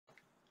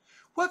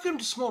Welcome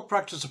to Small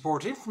Practice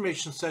Support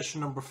information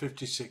session number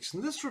 56.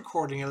 In this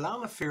recording,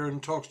 Alana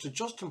Fearon talks to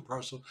Justin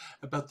Purcell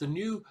about the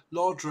new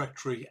Law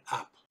Directory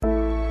app.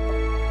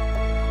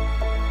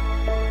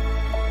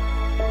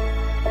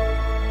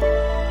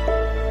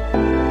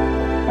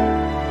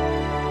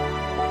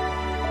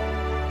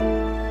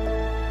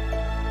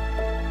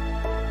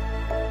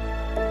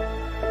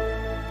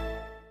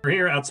 We're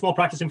here at Small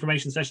Practice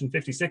Information Session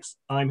 56.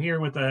 I'm here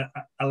with Alana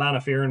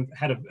Fearon,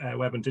 Head of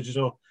Web and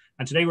Digital,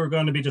 and today we're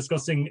going to be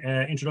discussing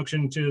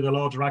introduction to the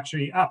Law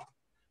Directory app.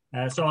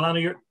 So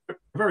Alana, you're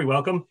very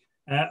welcome.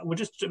 We'll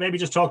maybe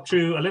just talk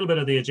through a little bit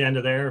of the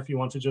agenda there, if you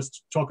want to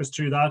just talk us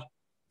through that.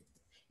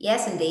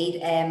 Yes,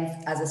 indeed.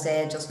 As I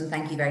said, Justin,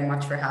 thank you very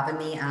much for having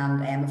me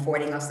and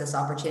affording us this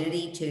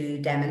opportunity to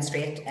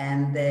demonstrate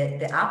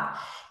the app.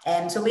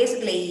 So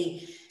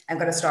basically, I'm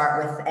going to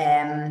start with,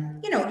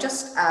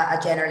 just a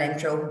general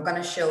intro. I'm going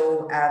to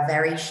show a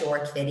very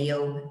short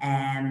video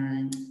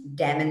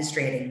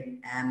demonstrating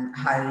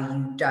how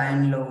you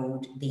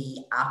download the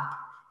app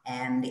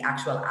and the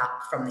actual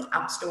app from the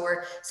App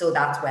Store. So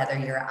that's whether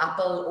you're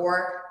Apple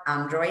or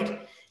Android.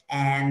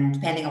 And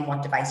depending on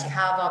what device you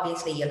have,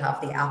 obviously, you'll have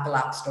the Apple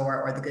App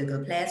Store or the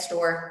Google Play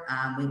Store.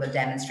 We will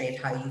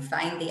demonstrate how you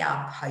find the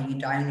app, how you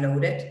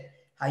download it,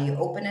 how you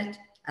open it,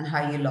 and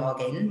how you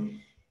log in.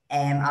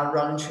 I'll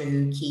run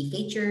through key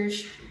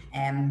features,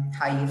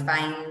 how you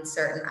find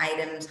certain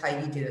items, how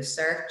you do a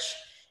search,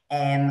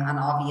 and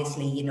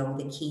obviously,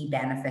 the key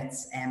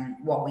benefits,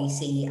 what we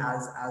see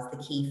as the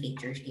key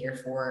features here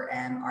for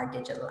our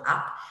digital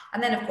app.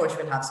 And then, of course,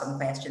 we'll have some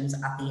questions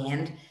at the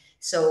end.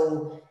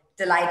 So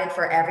delighted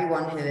for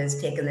everyone who has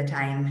taken the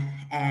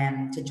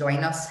time to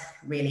join us,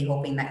 really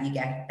hoping that you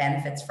get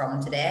benefits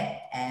from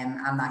today and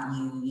that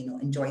you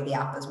enjoy the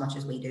app as much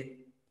as we do.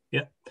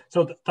 Yeah,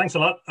 so thanks a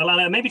lot,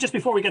 Alana. Maybe just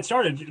before we get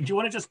started, do you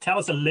want to just tell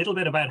us a little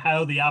bit about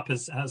how the app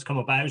has come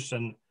about?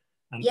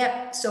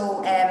 Yeah,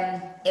 so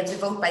it was a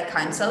vote by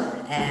council,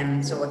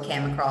 so it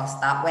came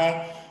across that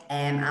way.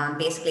 And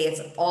basically,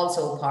 it's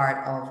also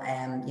part of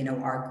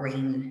our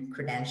green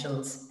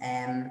credentials.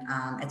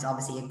 It's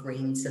obviously a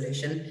green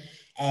solution.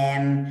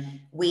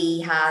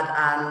 We had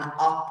an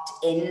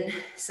opt-in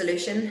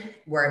solution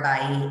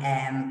whereby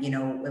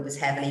it was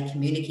heavily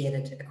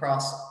communicated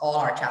across all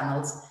our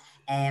channels.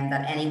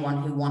 That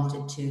anyone who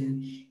wanted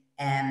to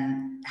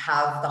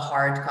have the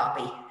hard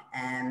copy,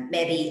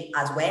 maybe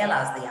as well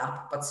as the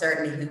app, but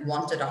certainly who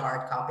wanted a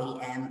hard copy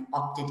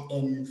opted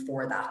in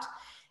for that.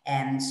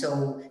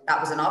 So that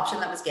was an option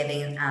that was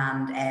given,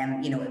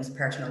 and it was a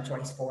personal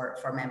choice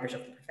for members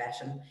of the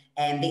profession.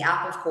 The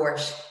app, of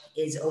course,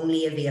 is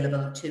only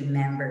available to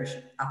members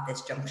at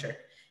this juncture,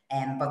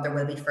 but there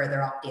will be further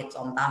updates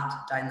on that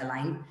down the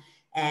line.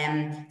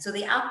 So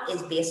the app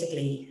is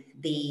basically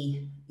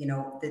the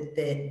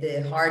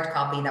hard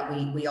copy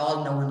that we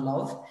all know and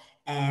love,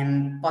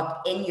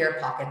 but in your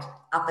pocket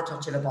at the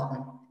touch of a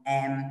button.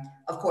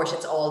 Of course,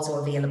 it's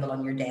also available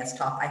on your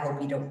desktop. I hope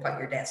you don't put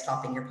your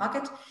desktop in your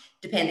pocket,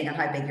 depending on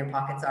how big your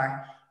pockets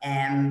are.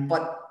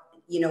 But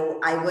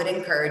I would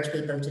encourage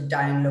people to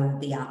download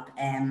the app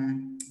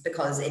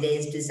because it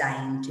is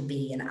designed to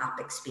be an app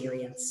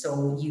experience.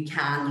 So you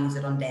can use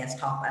it on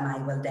desktop, and I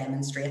will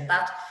demonstrate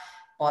that.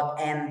 But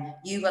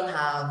you will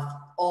have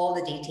all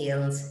the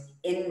details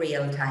in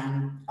real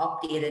time,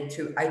 updated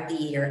throughout the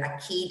year, a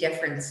key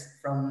difference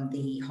from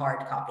the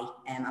hard copy,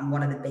 and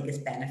one of the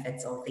biggest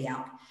benefits of the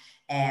app.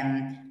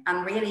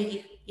 And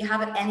really, you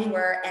have it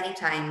anywhere,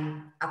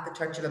 anytime, at the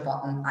touch of a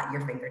button, at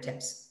your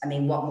fingertips. I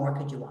mean, what more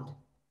could you want?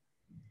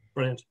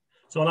 Brilliant.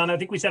 So, Alana, I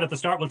think we said at the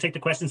start, we'll take the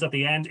questions at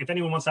the end. If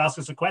anyone wants to ask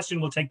us a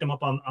question, we'll take them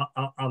up on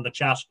the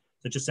chat,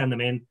 so just send them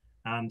in.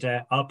 And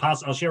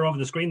I'll share over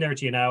the screen there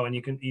to you now, and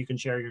you can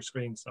share your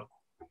screen. So,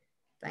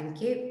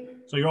 thank you.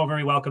 So you're all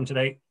very welcome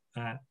today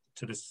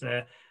to this,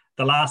 the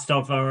last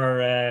of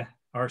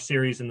our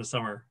series in the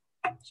summer.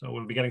 So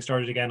we'll be getting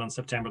started again on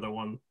September the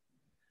 1.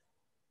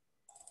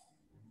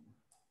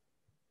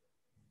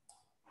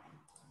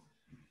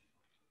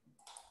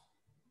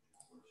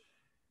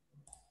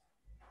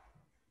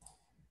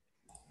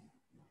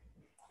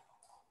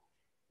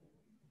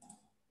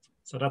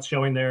 So that's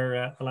showing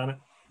there, Alana.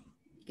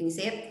 Can you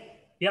see it?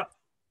 Yep.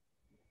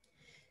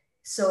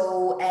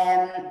 So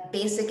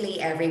basically,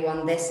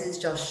 everyone, this is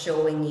just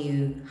showing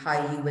you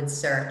how you would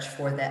search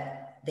for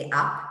the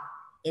app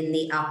in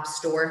the App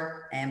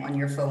Store on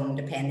your phone,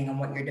 depending on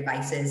what your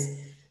device is,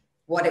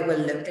 what it will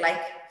look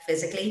like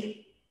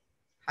physically,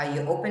 how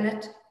you open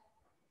it,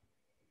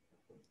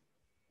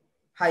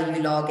 how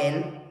you log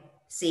in,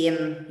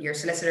 same your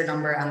solicitor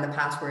number and the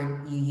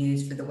password you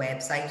use for the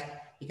website.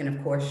 You can,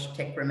 of course,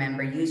 tick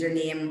remember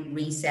username,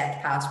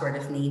 reset password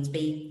if needs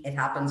be. It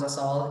happens us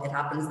all. It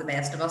happens the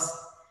best of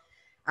us.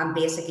 And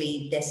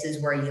basically, this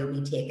is where you'll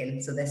be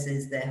taken. So this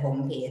is the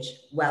homepage.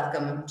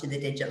 Welcome to the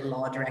Digital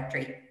Law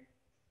Directory.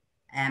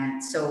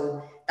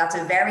 So that's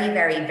a very,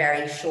 very,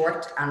 very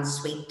short and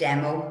sweet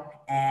demo.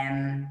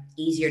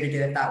 Easier to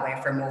do it that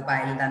way for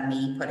mobile than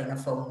me putting a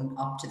phone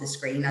up to the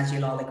screen, as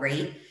you'll all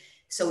agree.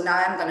 So now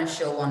I'm going to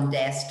show on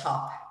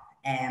desktop.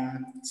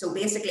 So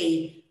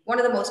basically, one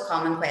of the most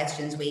common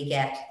questions we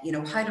get, you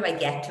know, how do I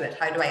get to it?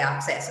 How do I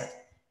access it?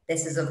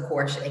 This is, of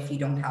course, if you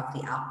don't have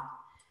the app.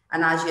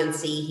 And as you'll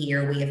see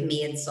here, we have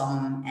made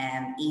some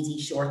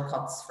easy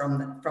shortcuts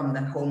from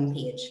the home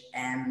page.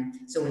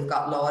 So we've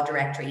got Law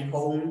Directory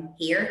Home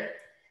here,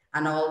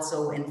 and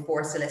also in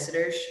For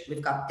Solicitors,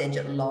 we've got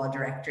Digital Law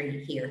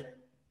Directory here.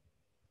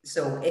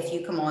 So if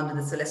you come onto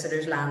the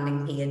Solicitors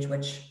landing page,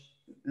 which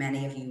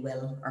many of you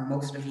will, or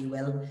most of you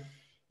will,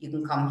 you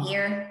can come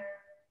here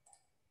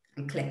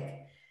and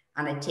click,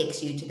 and it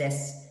takes you to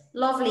this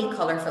lovely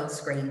colourful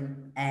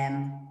screen.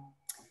 And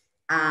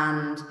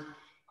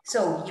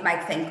so you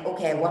might think,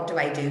 okay, what do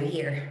I do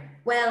here?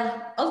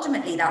 Well,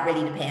 ultimately that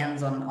really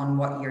depends on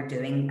what you're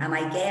doing. And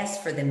I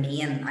guess for the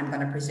main, I'm going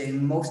to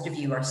presume most of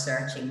you are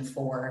searching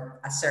for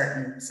a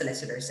certain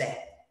solicitor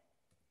set.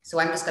 So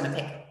I'm just going to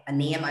pick a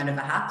name out of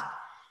a hat,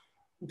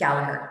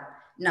 Gallagher.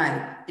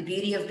 Now, the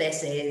beauty of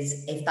this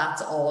is if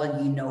that's all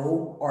you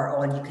know or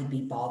all you could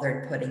be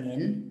bothered putting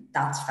in,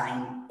 that's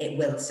fine. It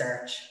will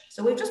search.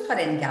 So we've just put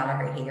in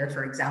Gallagher here,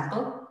 for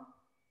example.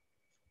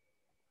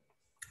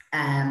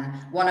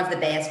 One of the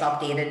best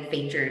updated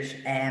features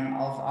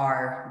of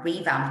our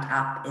revamped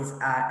app is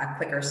a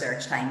quicker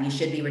search time. You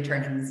should be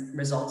returning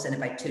results in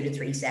about 2 to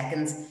 3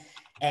 seconds.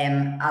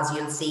 As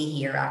you'll see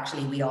here,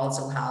 actually, we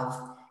also have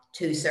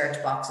 2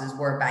 search boxes,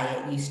 whereby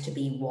it used to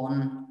be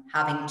one.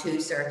 Having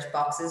 2 search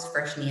boxes,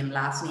 first name,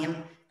 last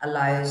name,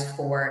 allows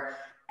for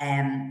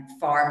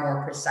far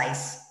more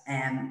precise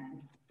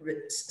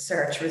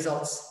search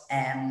results,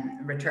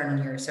 return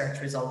on your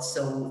search results.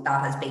 So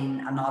that has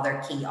been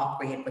another key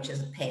upgrade, which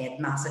has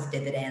paid massive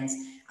dividends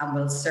and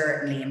will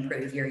certainly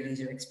improve your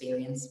user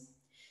experience.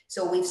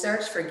 So we've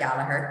searched for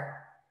Gallagher,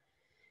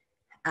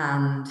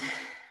 and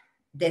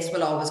this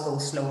will always go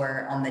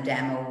slower on the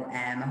demo.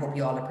 I hope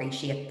you all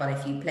appreciate, but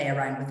if you play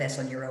around with this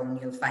on your own,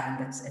 you'll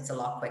find it's a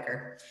lot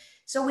quicker.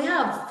 So we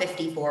have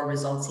 54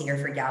 results here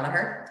for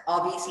Gallagher.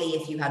 Obviously,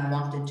 if you had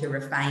wanted to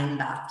refine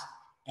that,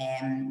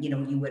 you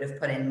know, you would have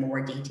put in more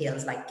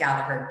details like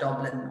Gallagher,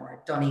 Dublin,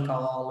 or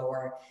Donegal,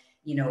 or,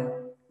 you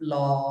know,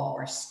 law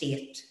or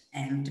state,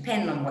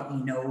 depending on what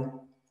you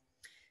know.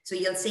 So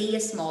you'll see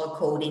a small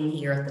coding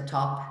here at the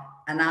top.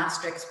 An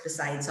asterisk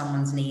beside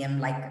someone's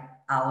name, like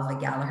Alva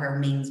Gallagher,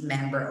 means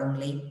member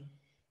only.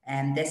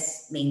 And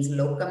this means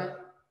locum,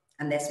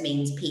 and this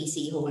means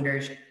PC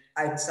holders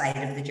outside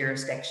of the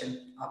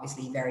jurisdiction,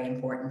 obviously very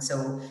important.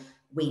 So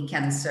we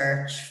can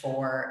search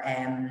for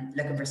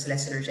looking for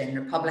solicitors in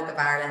Republic of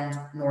Ireland,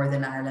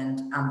 Northern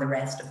Ireland, and the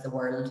rest of the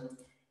world.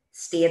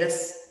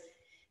 Status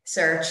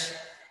search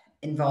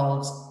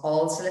involves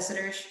all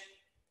solicitors,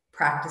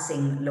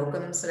 practicing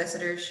locum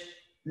solicitors,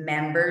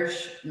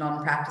 members,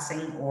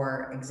 non-practicing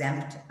or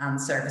exempt,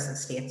 and service of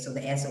state, so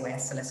the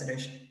SOS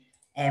solicitors.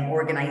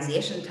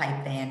 Organisation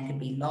type then could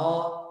be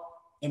law,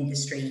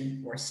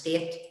 industry, or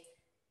state.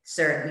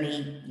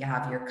 Certainly you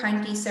have your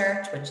county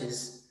search, which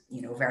is,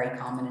 you know, very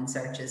common in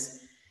searches.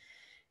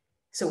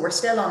 So we're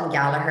still on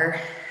Gallagher,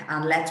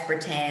 and let's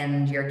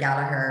pretend your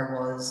Gallagher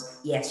was,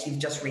 yes, you've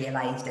just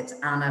realised it's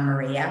Anna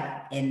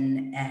Maria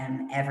in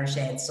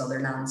Evershed,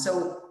 Sutherland.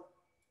 So,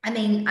 I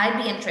mean,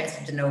 I'd be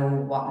interested to know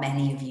what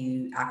many of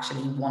you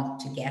actually want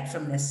to get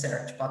from this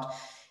search, but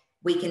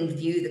we can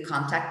view the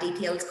contact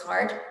details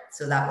card.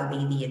 So that will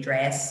be the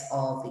address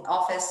of the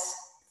office,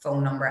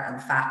 phone number,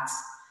 and fax.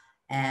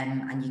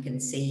 And you can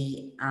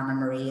see Anna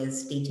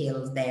Maria's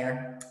details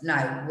there.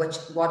 Now,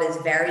 what is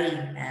very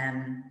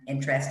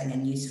interesting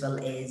and useful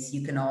is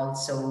you can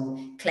also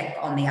click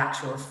on the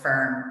actual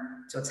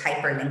firm. So it's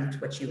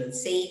hyperlinked, which you will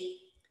see,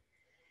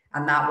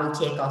 and that will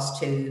take us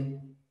to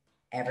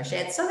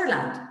Evershed,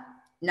 Sutherland.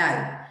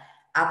 Now,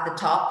 at the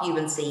top, you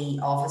will see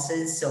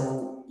offices.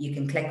 So you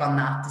can click on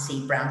that to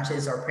see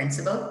branches or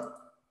principal.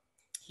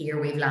 Here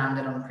we've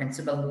landed on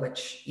principal,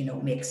 which, you know,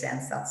 makes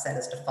sense. That's set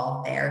as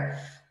default there.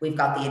 We've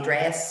got the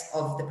address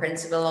of the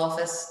principal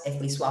office.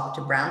 If we swap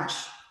to branch,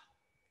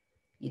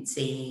 you'd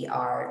see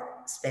our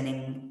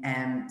spinning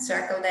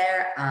circle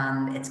there,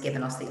 and it's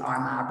given us the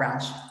Armagh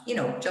branch, you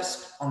know,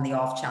 just on the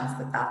off chance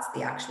that that's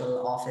the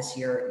actual office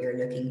you're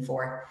looking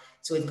for.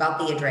 So we've got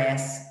the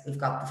address, we've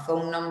got the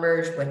phone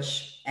numbers,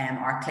 which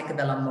are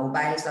clickable on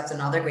mobiles. That's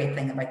another great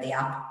thing about the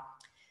app.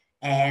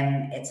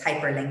 It's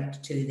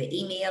hyperlinked to the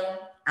email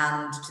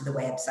and to the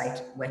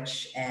website,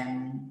 which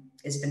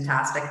is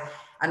fantastic.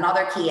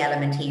 Another key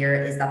element here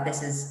is that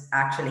this is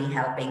actually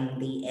helping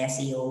the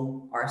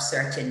SEO, or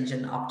search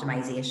engine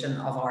optimization,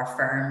 of our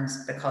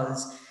firms,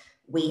 because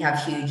we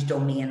have huge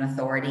domain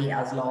authority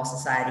as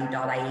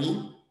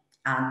lawsociety.ie,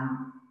 and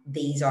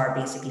these are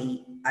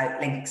basically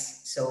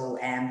outlinks. So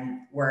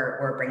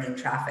we're bringing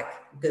traffic.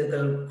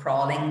 Google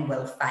crawling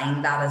will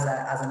find that as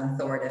an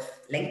authoritative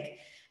link,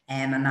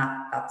 and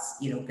that's,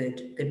 you know,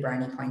 good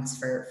brownie points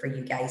for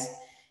you guys.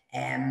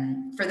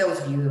 For those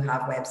of you who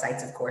have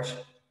websites, of course.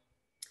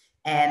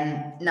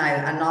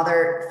 Now,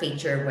 another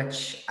feature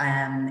which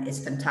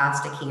is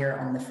fantastic here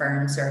on the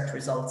firm search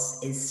results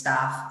is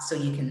staff. So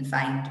you can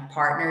find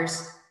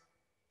partners,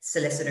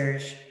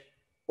 solicitors,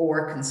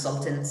 or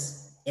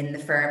consultants in the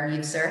firm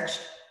you've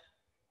searched.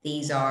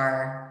 These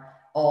are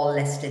all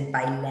listed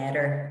by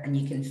letter, and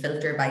you can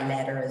filter by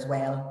letter as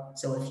well.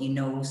 So if you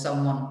know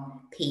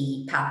someone,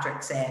 P,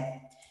 Patrick,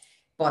 say,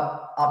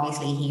 but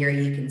obviously here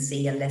you can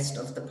see a list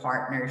of the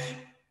partners.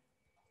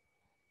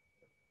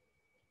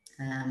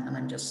 And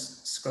I'm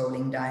just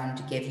scrolling down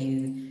to give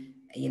you,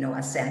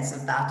 a sense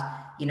of that.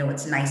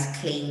 It's nice,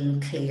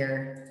 clean,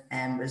 clear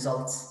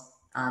results,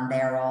 and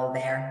they're all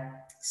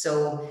there.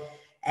 So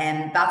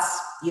that's,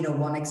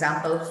 one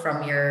example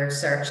from your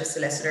search a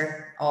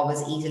solicitor.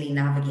 Always easily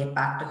navigate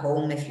back to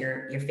home if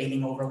you're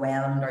feeling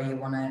overwhelmed or you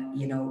want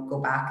to, go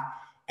back.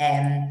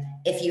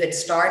 If you had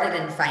started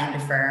in Find a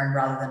Firm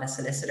rather than a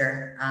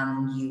solicitor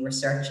and you were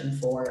searching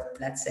for,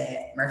 let's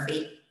say,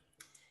 Murphy,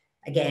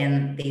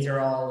 again, these are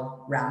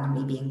all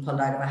randomly being pulled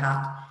out of a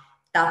hat.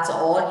 That's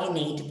all you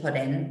need to put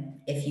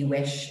in if you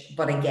wish.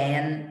 But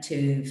again,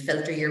 to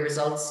filter your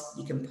results,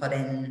 you can put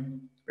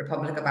in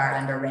Republic of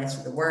Ireland or rest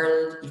of the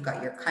world. You've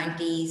got your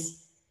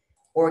counties.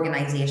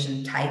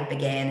 Organisation type,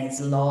 again,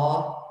 is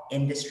law,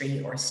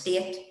 industry or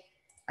state.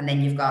 And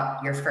then you've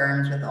got your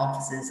firms with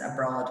offices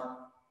abroad.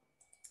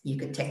 You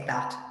could tick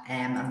that,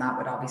 and that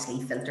would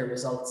obviously filter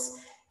results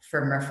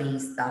for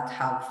Murphys that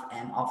have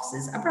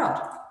offices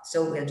abroad.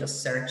 So we'll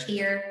just search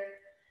here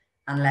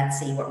and let's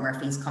see what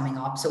Murphy's coming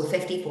up. So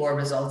 54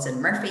 results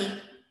in Murphy.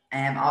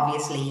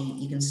 Obviously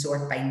you can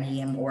sort by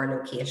name or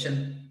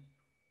location.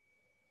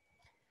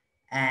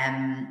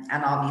 And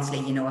obviously,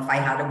 if I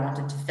had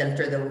wanted to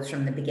filter those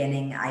from the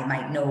beginning, I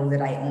might know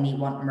that I only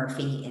want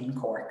Murphy in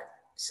Cork.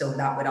 So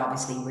that would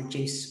obviously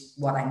reduce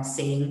what I'm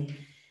seeing.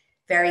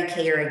 Very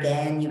clear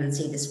again, you will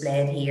see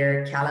displayed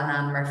here,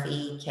 Callanan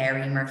Murphy,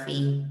 Kerry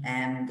Murphy,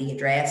 the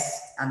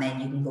address, and then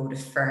you can go to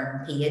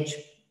firm page,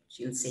 which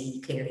you'll see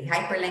clearly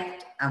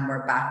hyperlinked, and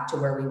we're back to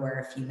where we were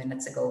a few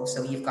minutes ago.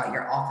 So you've got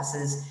your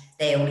offices.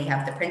 They only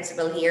have the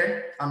principal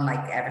here,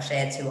 unlike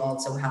Eversheds, who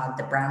also had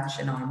the branch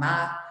in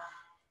Armagh.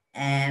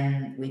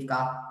 And we've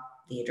got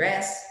the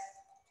address,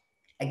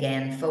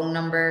 again, phone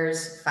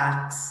numbers,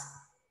 fax,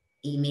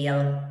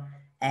 email,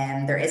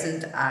 and there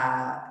isn't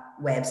a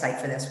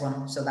website for this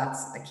one, so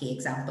that's a key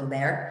example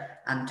there,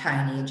 and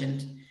town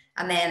agent.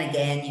 And then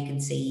again, you can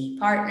see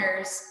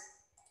partners,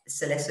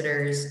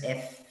 solicitors,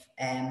 if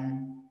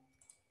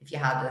you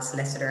had a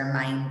solicitor in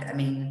mind, I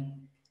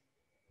mean,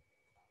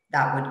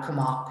 that would come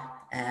up.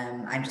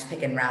 I'm just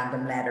picking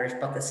random letters,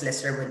 but the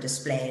solicitor would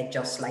display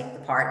just like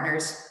the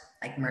partners,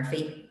 like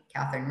Murphy,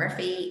 Catherine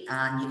Murphy,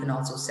 and you can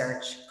also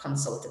search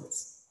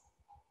consultants.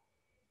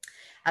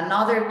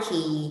 Another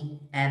key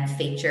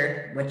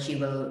feature, which you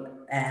will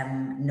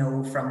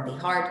know from the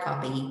hard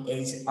copy,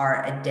 is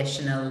our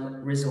additional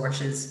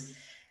resources.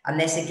 And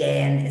this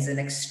again is an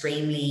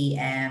extremely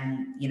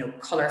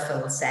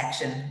colorful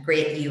section,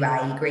 great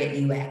UI,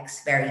 great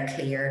UX, very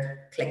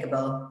clear,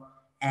 clickable.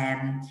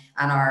 And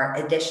our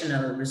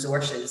additional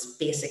resources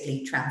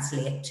basically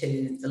translate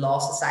to the Law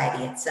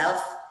Society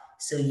itself.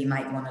 So you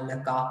might want to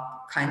look up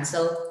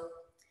council,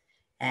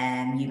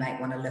 and you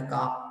might want to look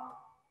up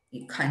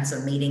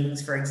council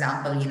meetings, for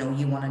example.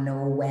 You want to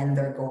know when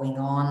they're going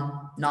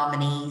on,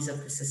 nominees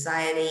of the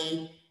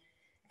society,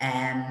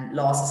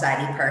 Law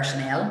Society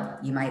personnel.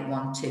 You might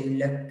want to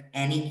look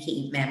any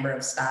key member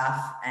of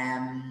staff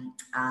and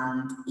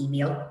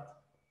email.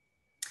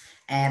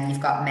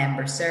 You've got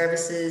member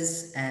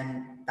services,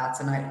 and that's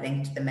an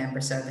outlink to the member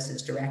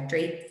services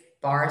directory.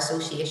 Bar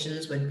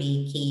associations would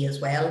be key as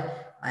well,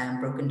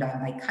 broken down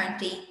by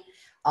county.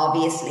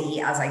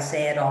 Obviously, as I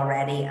said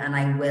already, and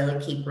I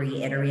will keep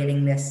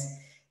reiterating this,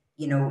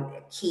 a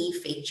key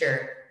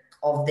feature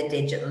of the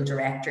digital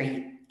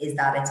directory is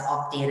that it's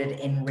updated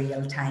in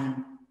real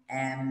time,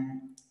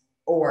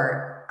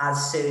 or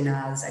as soon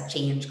as a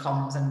change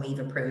comes and we've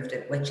approved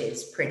it, which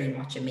is pretty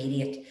much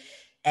immediate.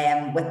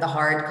 With the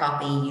hard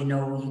copy,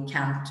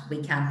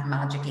 we can't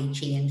magically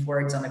change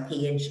words on a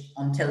page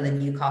until the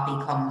new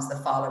copy comes the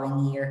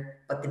following year.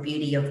 But the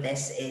beauty of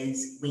this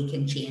is we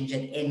can change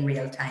it in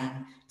real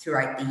time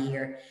throughout the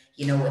year.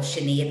 If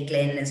Sinead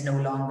Glynn is no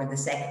longer the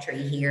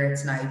secretary here,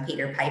 it's now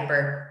Peter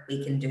Piper,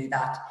 we can do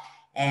that.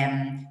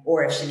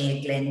 Or if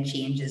Sinead Glynn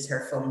changes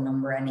her phone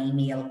number and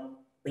email,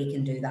 we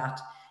can do that.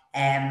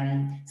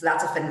 So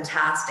that's a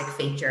fantastic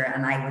feature,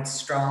 and I would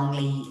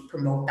strongly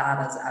promote that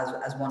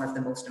as one of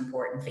the most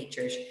important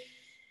features.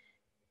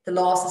 The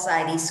Law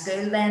Society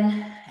School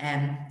then,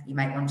 you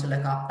might want to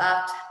look up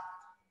that.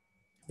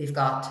 We've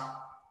got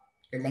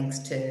your links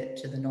to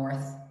the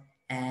north,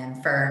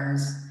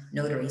 firms,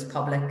 notaries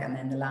public, and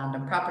then the Land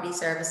and Property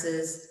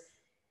Services,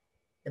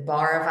 the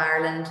Bar of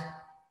Ireland,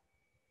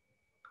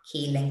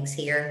 key links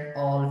here,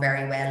 all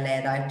very well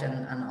laid out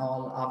and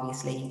all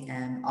obviously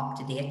up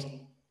to date.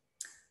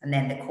 And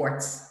then the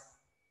courts,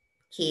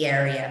 key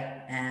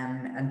area,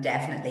 and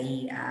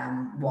definitely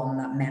one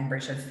that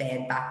members have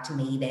fed back to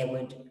me they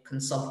would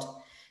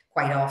consult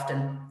quite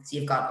often. So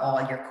you've got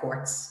all your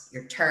courts,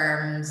 your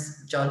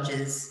terms,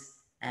 judges,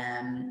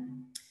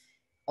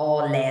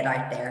 all laid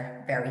out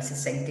there very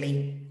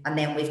succinctly. And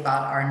then we've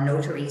got our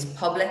notaries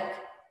public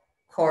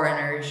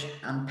coroners,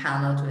 and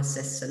panel to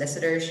assist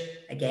solicitors.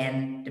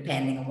 Again,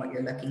 depending on what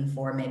you're looking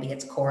for, maybe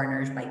it's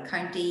coroners by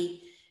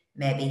county,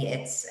 maybe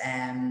it's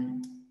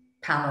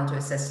panel to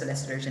assist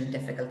solicitors in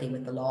difficulty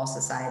with the Law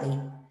Society.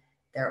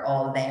 They're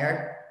all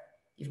there.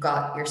 You've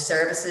got your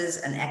services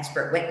and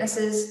expert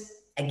witnesses.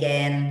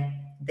 Again,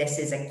 this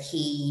is a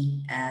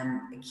key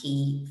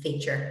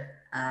feature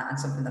and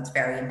something that's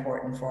very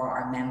important for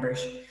our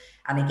members.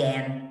 And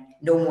again,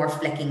 no more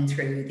flicking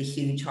through the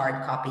huge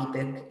hard copy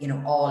book, you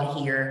know, all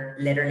here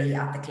literally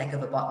at the click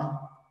of a button.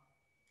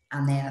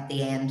 And then at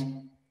the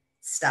end,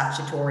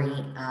 statutory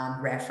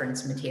and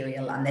reference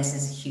material. And this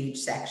is a huge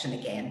section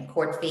again: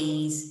 court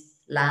fees,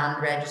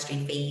 land registry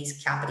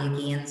fees, capital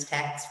gains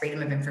tax,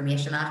 Freedom of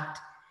Information Act,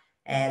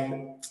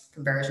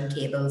 conversion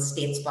tables,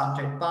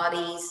 state-sponsored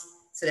bodies,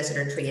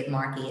 solicitor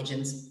trademark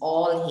agents,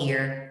 all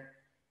here.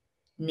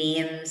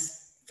 Names,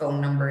 phone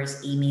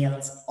numbers,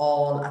 emails,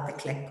 all at the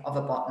click of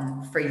a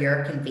button for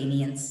your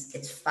convenience.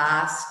 It's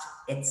fast,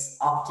 it's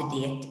up to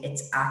date,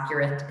 it's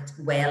accurate, it's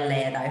well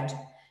laid out,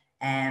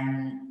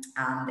 and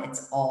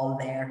it's all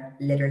there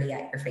literally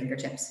at your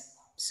fingertips.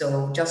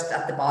 So just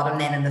at the bottom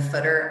then, in the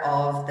footer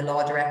of the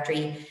Law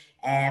Directory,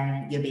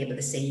 you'll be able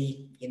to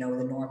see, you know,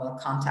 the normal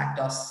contact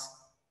us,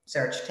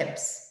 search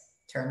tips,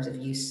 terms of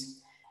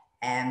use,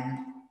 and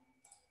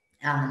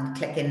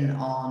clicking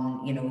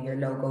on, you know, your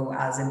logo,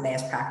 as in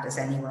best practice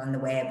anywhere on the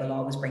web, will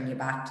always bring you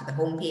back to the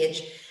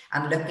homepage.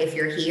 And look, if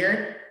you're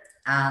here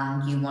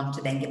and you want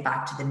to then get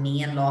back to the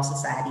main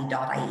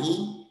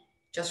lawsociety.ie,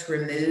 just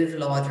remove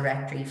Law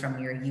Directory from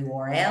your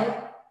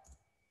URL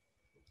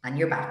and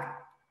you're back.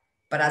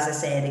 But as I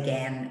said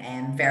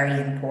again,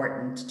 very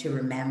important to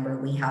remember,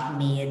 we have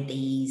made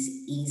these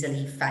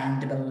easily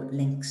findable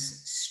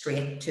links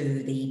straight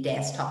to the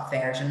desktop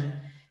version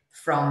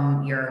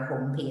from your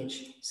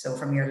homepage. So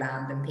from your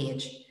landing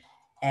page,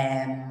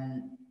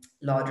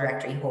 Law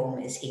Directory Home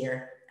is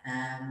here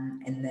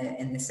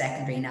in the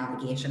secondary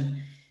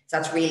navigation. So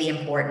that's really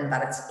important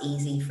that it's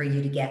easy for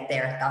you to get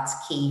there.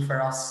 That's key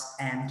for us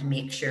to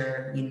make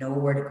sure you know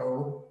where to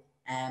go.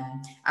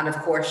 And of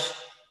course,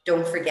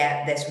 don't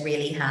forget this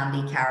really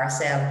handy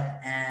carousel.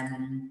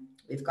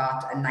 We've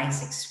got a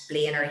nice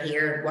explainer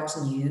here, what's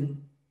new,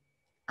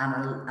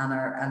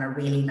 and a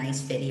really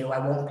nice video. I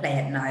won't play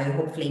it now.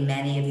 Hopefully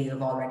many of you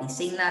have already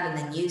seen that in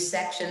the news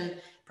section,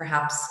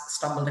 perhaps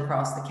stumbled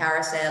across the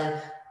carousel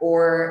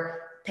or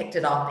picked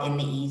it up in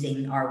the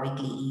easing, our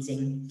weekly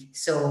easing.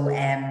 So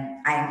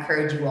I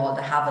encourage you all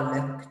to have a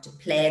look, to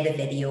play the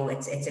video.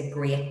 It's a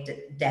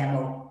great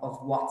demo of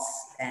what's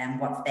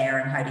there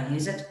and how to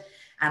use it.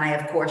 And I,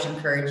 of course,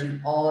 encourage you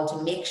all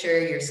to make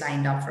sure you're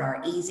signed up for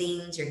our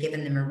easings, you're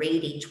giving them a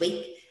read each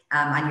week,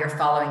 and you're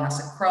following us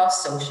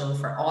across social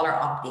for all our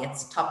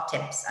updates, top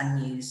tips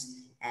and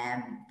news.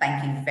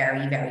 Thank you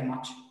very, very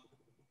much.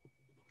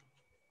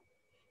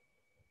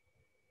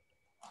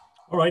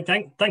 All right,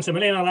 thanks a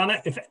million, Alana.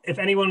 If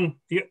anyone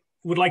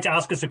would like to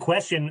ask us a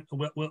question,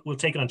 we'll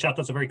take it on chat.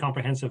 That's a very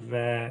comprehensive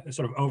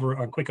sort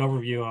of quick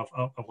overview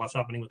of what's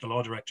happening with the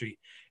Law Directory.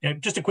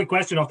 Just a quick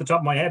question off the top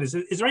of my head: is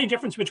there any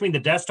difference between the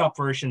desktop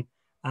version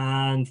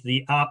and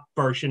the app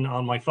version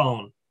on my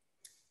phone?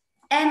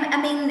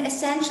 I mean,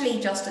 essentially,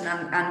 Justin,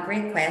 and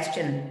great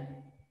question.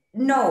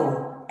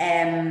 No,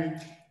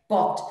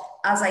 but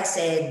as I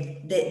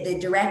said, the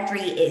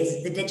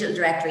digital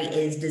directory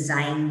is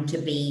designed to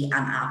be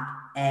an app.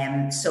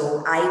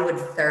 So I would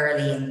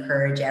thoroughly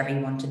encourage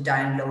everyone to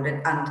download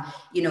it, and,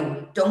 you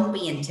know, don't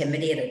be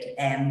intimidated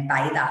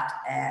by that.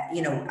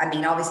 You know, I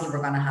mean, obviously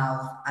we're going to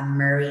have a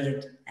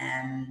myriad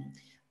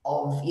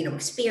of, you know,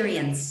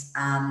 experience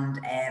and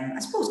I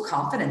suppose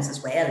confidence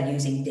as well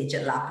using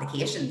digital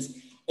applications.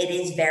 It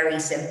is very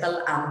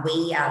simple, and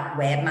we at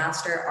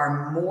Webmaster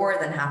are more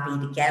than happy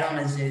to get on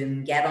a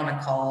Zoom, get on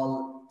a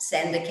call,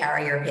 send a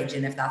carrier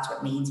pigeon if that's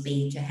what needs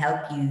be, to help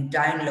you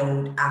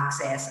download,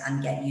 access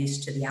and get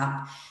used to the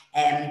app.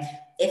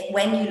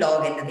 When you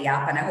log into the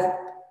app, and I hope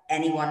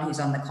anyone who's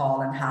on the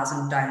call and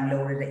hasn't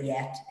downloaded it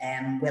yet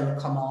will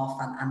come off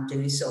and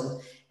do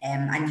so,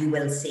 and you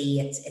will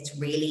see it's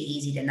really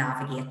easy to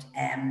navigate.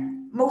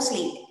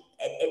 Mostly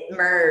it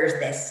mirrors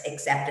this,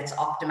 except it's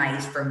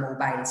optimized for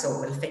mobile,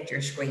 so it will fit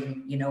your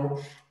screen, you know,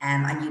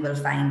 and you will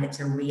find it's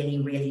a really,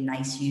 really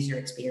nice user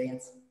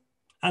experience.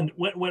 And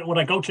when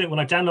I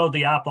download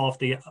the app off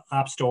the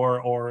App Store,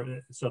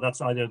 or so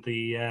that's either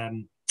the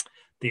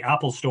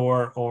Apple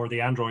Store or the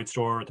Android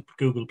Store or the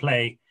Google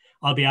Play,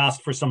 I'll be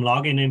asked for some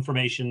login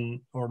information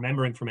or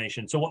member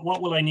information. So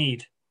what will I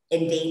need?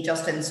 Indeed,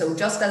 Justin. So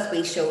just as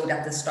we showed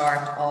at the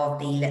start of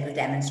the little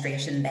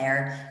demonstration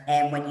there,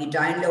 when you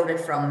download it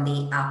from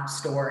the App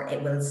Store,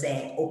 it will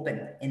say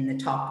open in the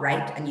top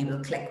right, and you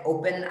will click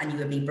open and you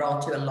will be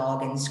brought to a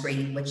login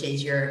screen, which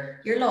is your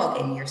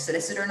login, your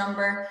solicitor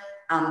number,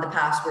 and the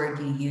password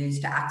you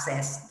use to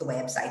access the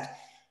website.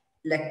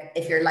 Look,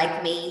 if you're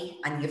like me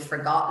and you've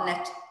forgotten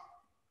it,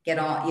 get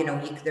on, you know,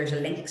 there's a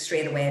link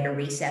straight away to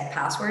reset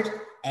password,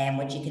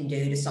 which you can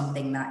do to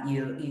something that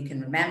you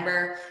can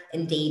remember.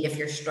 Indeed, if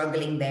you're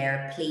struggling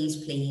there,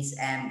 please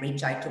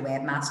reach out to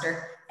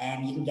Webmaster,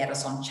 and you can get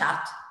us on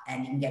chat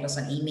and you can get us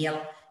an email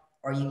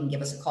or you can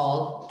give us a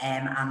call,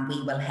 and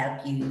we will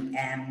help you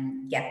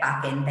get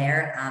back in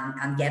there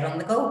and get on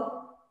the go.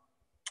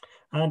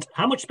 And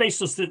how much space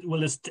will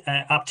this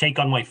app take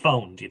on my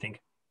phone, do you think?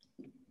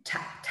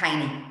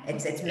 Tiny.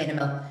 It's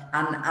minimal,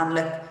 and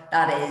look,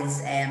 that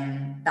is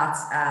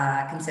that's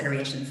a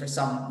consideration for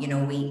some. You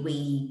know,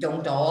 we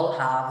don't all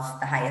have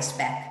the highest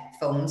spec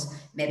phones.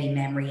 Maybe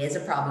memory is a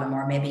problem,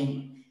 or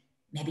maybe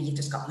you've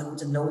just got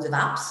loads and loads of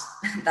apps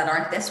that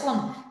aren't this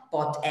one.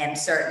 But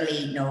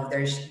certainly, no,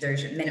 there's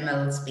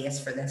minimal space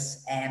for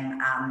this, and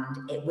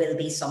it will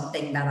be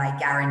something that I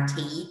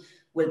guarantee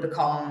will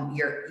become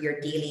your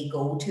daily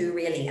go-to,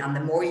 really. And the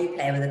more you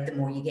play with it, the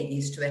more you get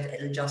used to it.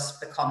 It'll just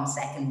become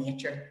second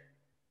nature.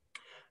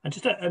 And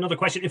just another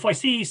question: if I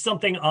see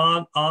something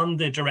on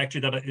the directory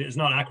that is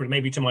not accurate,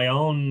 maybe to my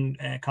own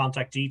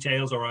contact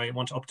details, or I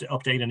want to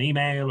update an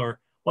email,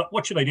 or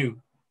what should I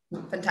do?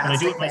 Fantastic. Can I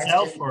do it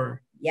myself,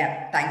 or?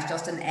 Yeah, thanks,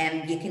 Justin.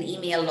 You can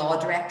email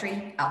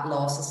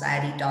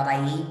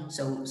lawdirectory@lawsociety.ie.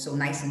 So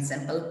nice and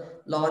simple.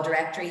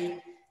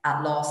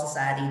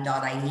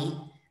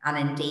 lawdirectory@lawsociety.ie. And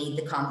indeed,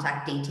 the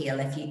contact detail,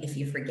 if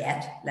you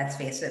forget, let's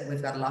face it,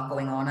 we've got a lot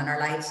going on in our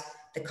lives.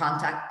 The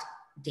contact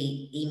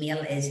email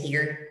is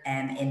here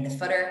in the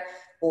footer,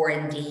 or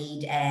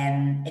indeed,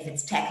 if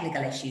it's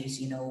technical issues,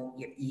 you know,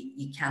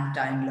 you can't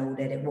download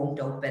it, it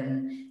won't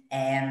open,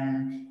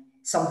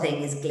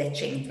 something is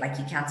glitching, like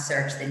you can't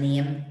search the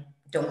name,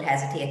 don't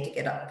hesitate to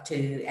get up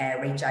to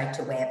reach out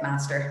to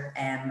Webmaster,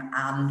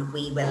 and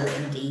we will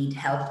indeed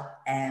help.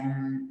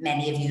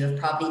 Many of you have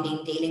probably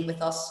been dealing with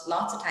us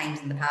lots of times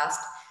in the past,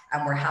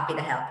 and we're happy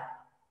to help.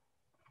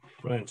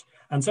 Brilliant.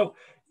 And so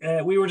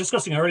we were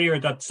discussing earlier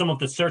that some of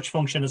the search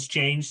function has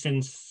changed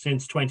since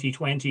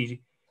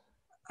 2020.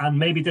 And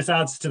maybe this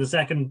adds to the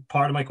second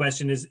part of my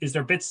question is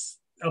there bits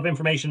of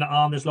information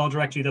on this law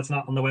directory that's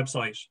not on the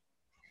website?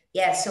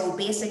 Yeah, so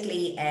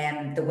basically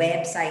the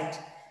website,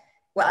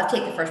 well, I'll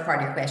take the first part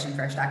of your question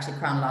first, actually,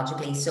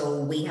 chronologically.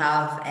 So we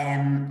have,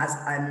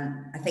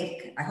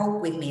 I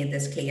hope we've made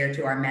this clear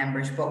to our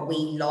members, but we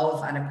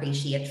love and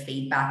appreciate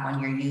feedback on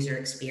your user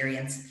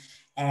experience.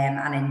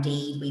 And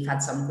indeed, we've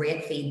had some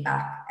great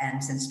feedback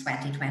since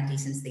 2020,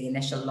 since the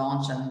initial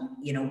launch, and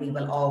you know, we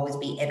will always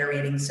be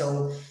iterating.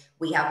 So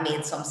we have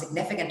made some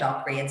significant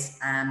upgrades,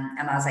 and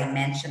as I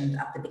mentioned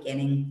at the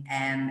beginning,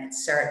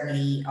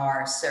 certainly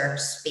our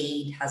search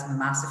speed has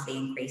massively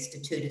increased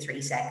to 2 to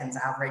 3 seconds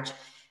average,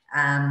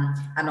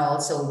 and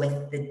also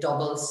with the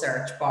double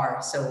search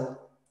bar, so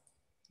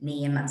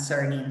name and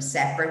surname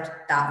separate,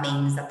 that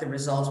means that the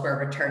results we're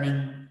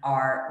returning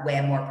are way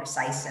more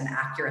precise and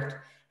accurate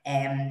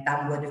than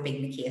would have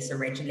been the case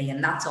originally,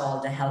 and that's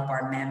all to help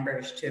our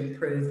members to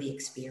improve the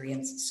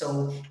experience.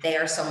 So they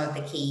are some of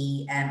the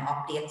key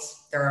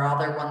updates. There are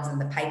other ones in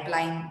the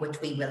pipeline which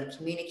we will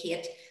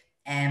communicate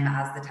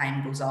as the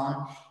time goes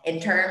on. In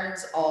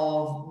terms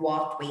of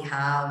what we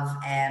have,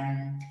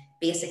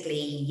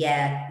 basically,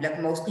 yeah, look,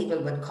 most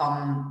people would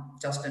come,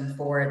 Justin,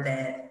 for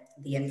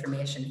the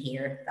information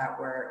here that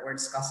we're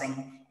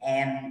discussing.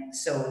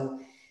 So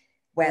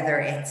whether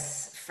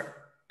it's for,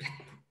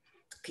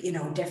 you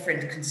know,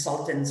 different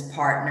consultants,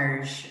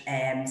 partners,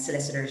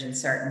 solicitors in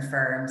certain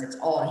firms, it's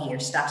all here.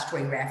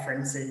 Statutory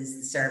references,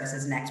 the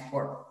services and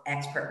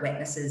expert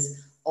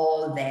witnesses,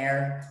 all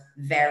there,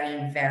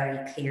 very,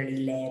 very clearly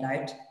laid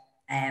out,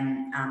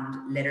 and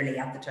literally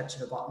at the touch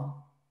of a button.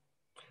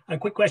 A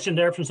quick question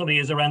there from somebody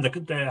is around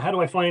the how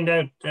do I find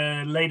out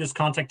latest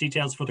contact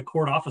details for the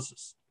court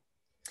offices?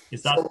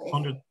 Is that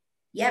under?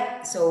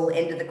 Yep, so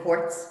into the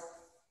courts,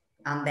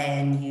 and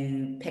then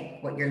you pick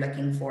what you're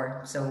looking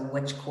for. So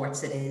which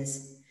courts it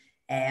is.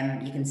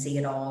 You can see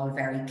it all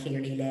very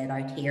clearly laid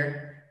out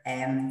here.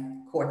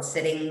 Court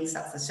sittings,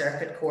 that's the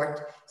circuit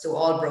court. So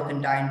all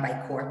broken down by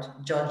court,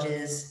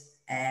 judges,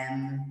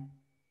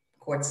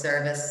 court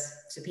service,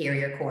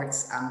 superior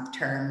courts, and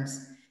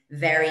terms.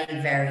 Very,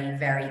 very,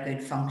 very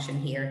good function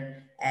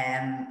here.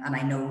 And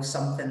I know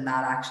something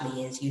that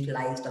actually is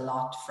utilized a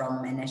lot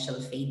from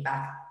initial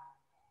feedback.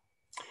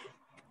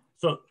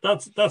 So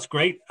that's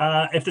great.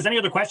 If there's any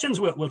other questions,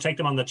 we'll take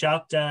them on the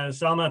chat.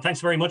 Salma, thanks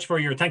very much for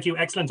your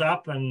excellent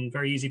app, and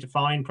very easy to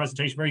find,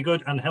 presentation very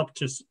good, and help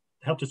to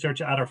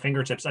search at our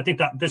fingertips. I think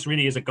that this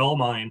really is a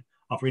goldmine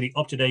of really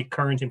up-to-date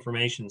current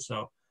information.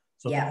 So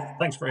yeah,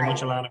 thanks very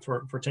much, Alana,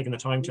 for taking the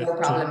time to. No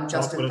problem,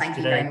 Justin. Thank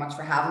you very much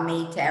for having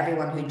me. To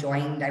everyone who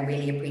joined, I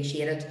really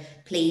appreciate it.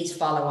 Please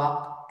follow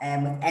up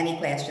with any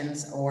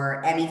questions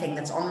or anything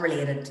that's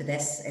unrelated to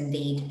this.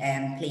 Indeed,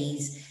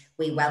 please.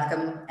 We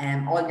welcome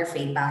all your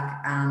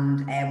feedback,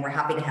 and we're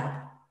happy to help.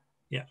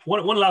 Yeah,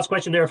 one last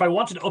question there. If I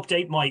wanted to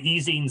update my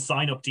eZine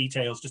sign-up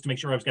details, just to make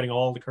sure I was getting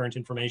all the current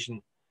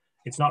information,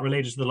 it's not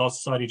related to the Law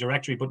Society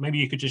directory, but maybe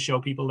you could just show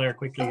people there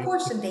quickly. Of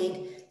course,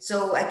 indeed.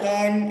 So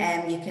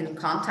again, you can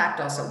contact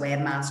us at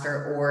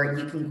Webmaster, or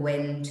you can go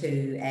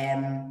into,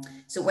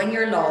 so when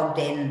you're logged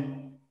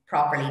in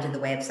properly to the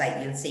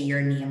website, you'll see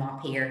your name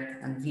up here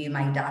and view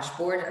my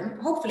dashboard.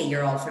 And hopefully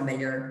you're all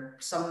familiar.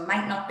 Some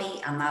might not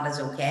be, and that is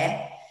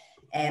okay.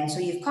 So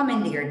you've come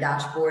into your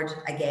dashboard,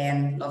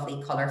 again,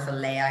 lovely colorful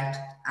layout,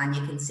 and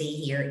you can see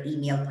here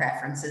email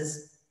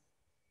preferences,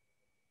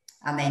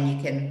 and then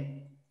you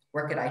can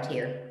work it out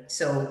here.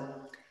 So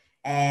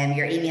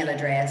your email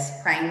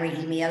address, primary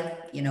email,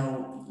 you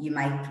know, you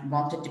might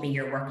want it to be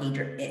your work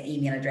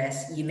email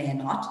address. You may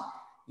not.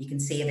 You can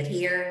save it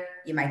here.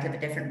 You might have a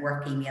different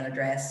work email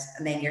address.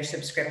 And then your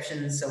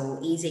subscriptions,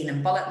 so eZine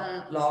and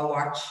Bulletin, Law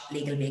Watch,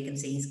 Legal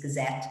Vacancies,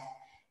 Gazette.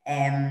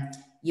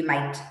 You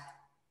might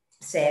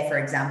say, for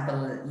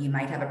example, you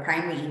might have a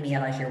primary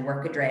email as your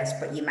work address,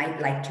 but you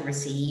might like to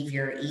receive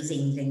your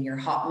eZines in your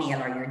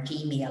Hotmail or your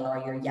Gmail or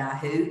your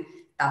Yahoo.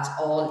 That's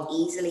all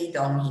easily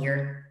done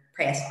here.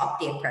 Press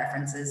Update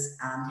Preferences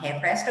and hey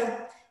presto.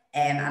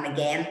 And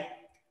again,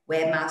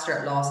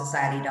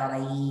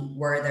 webmaster@lawsociety.ie,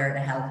 we're there to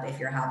help if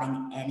you're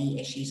having any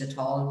issues at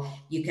all.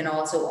 You can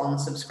also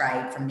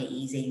unsubscribe from the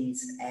eZines,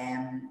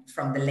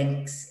 from the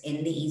links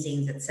in the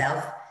eZines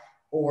itself,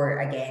 or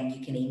again,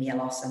 you can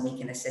email us and we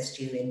can assist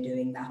you in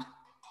doing that.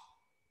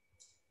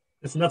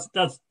 Listen, that's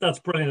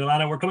brilliant,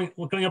 Alana.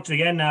 We're coming up to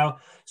the end now,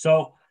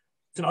 so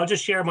I'll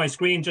just share my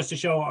screen just to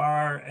show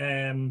our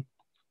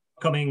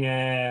coming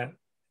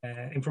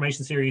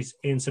information series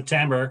in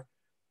September.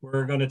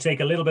 We're going to take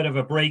a little bit of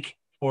a break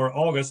for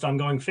August. I'm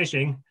going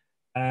fishing.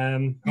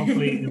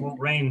 Hopefully it won't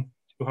rain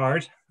too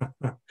hard,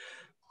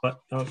 but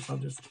I'll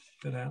just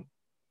go down.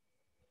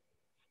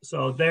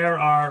 So there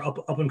are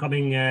up and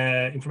coming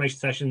information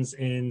sessions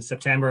in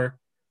September.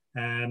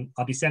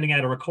 I'll be sending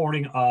out a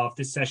recording of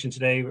this session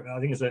today. I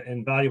think it's an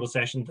invaluable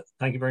session.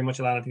 Thank you very much,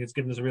 Alana. I think it's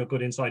given us a real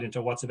good insight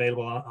into what's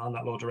available on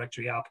that Law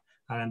Directory app.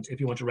 And if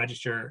you want to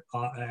register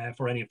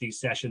for any of these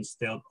sessions,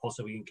 they'll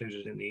also be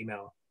included in the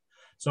email.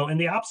 So in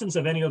the absence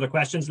of any other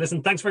questions,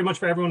 listen, thanks very much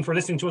for everyone for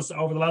listening to us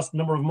over the last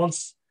number of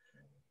months.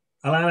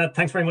 Alana,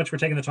 thanks very much for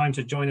taking the time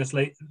to join us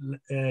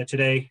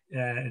today.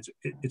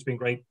 It's been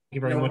great. Thank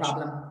you very much. No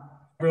problem.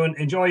 Everyone,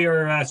 enjoy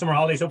your summer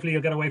holidays. Hopefully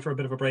you'll get away for a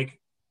bit of a break.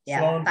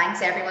 Yeah,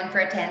 thanks everyone for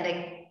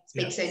attending.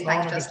 Speak soon.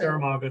 Thanks, Justin.